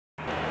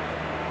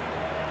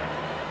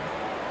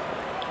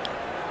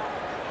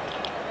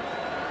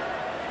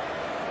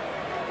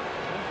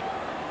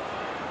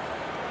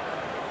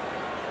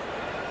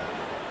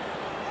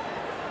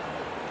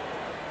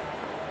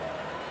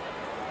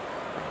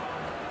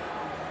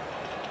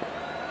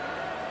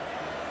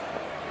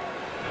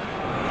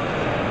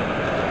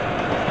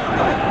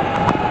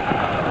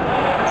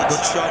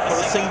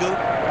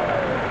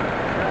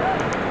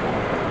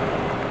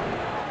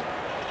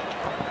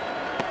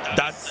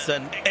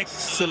an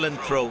excellent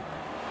throw.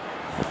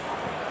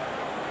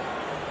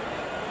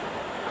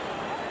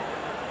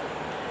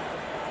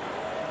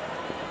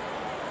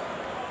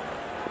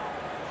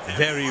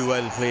 Very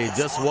well played,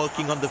 just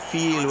working on the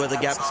field where the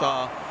gaps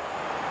are.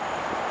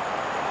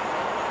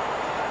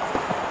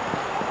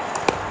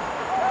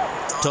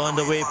 Turned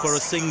away for a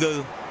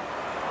single.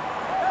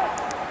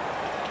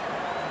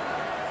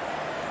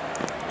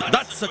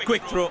 That's a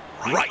quick throw,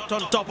 right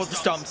on top of the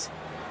stumps.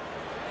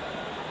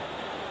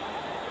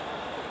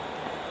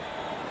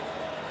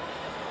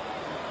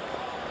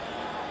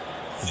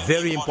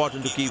 Very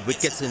important to keep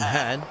wickets in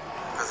hand,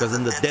 because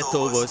in the death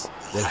overs,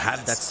 they'll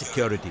have that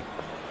security.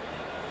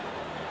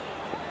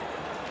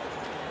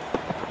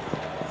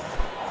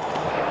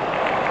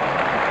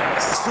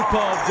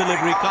 Superb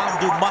delivery, can't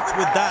do much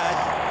with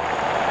that.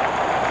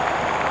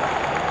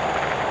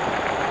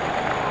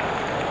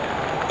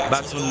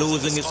 Batsman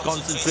losing his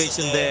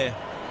concentration there.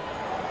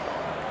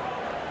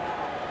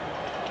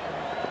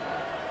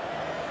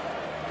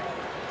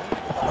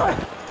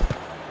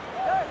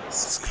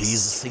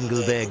 Squeeze a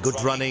single there, good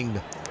running.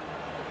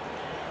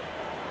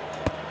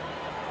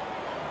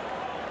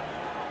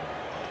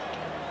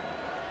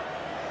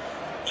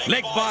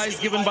 Leg byes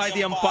given by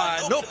the umpire,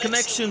 no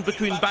connection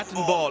between bat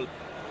and ball.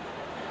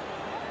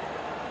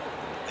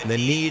 They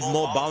need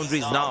more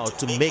boundaries now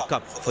to make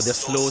up for their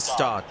slow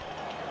start.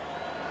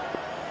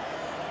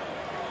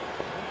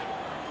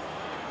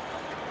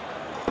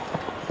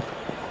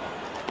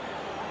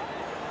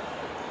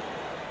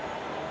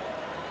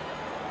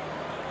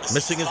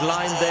 Missing his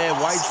line there,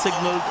 wide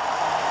signalled.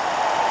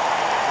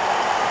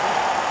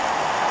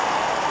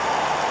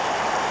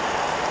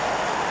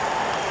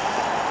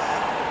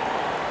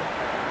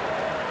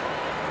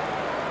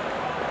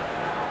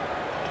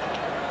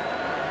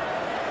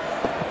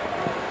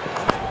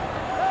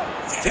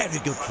 Very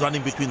good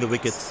running between the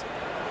wickets.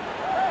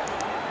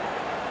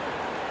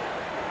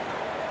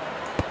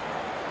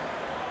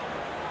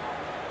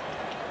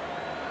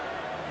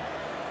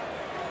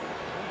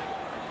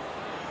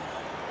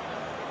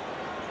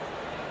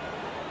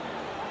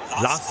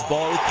 Last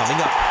ball coming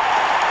up.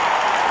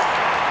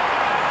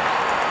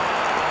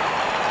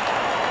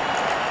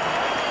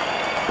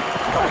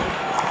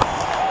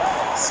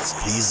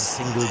 Squeeze a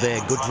single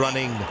there, good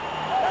running.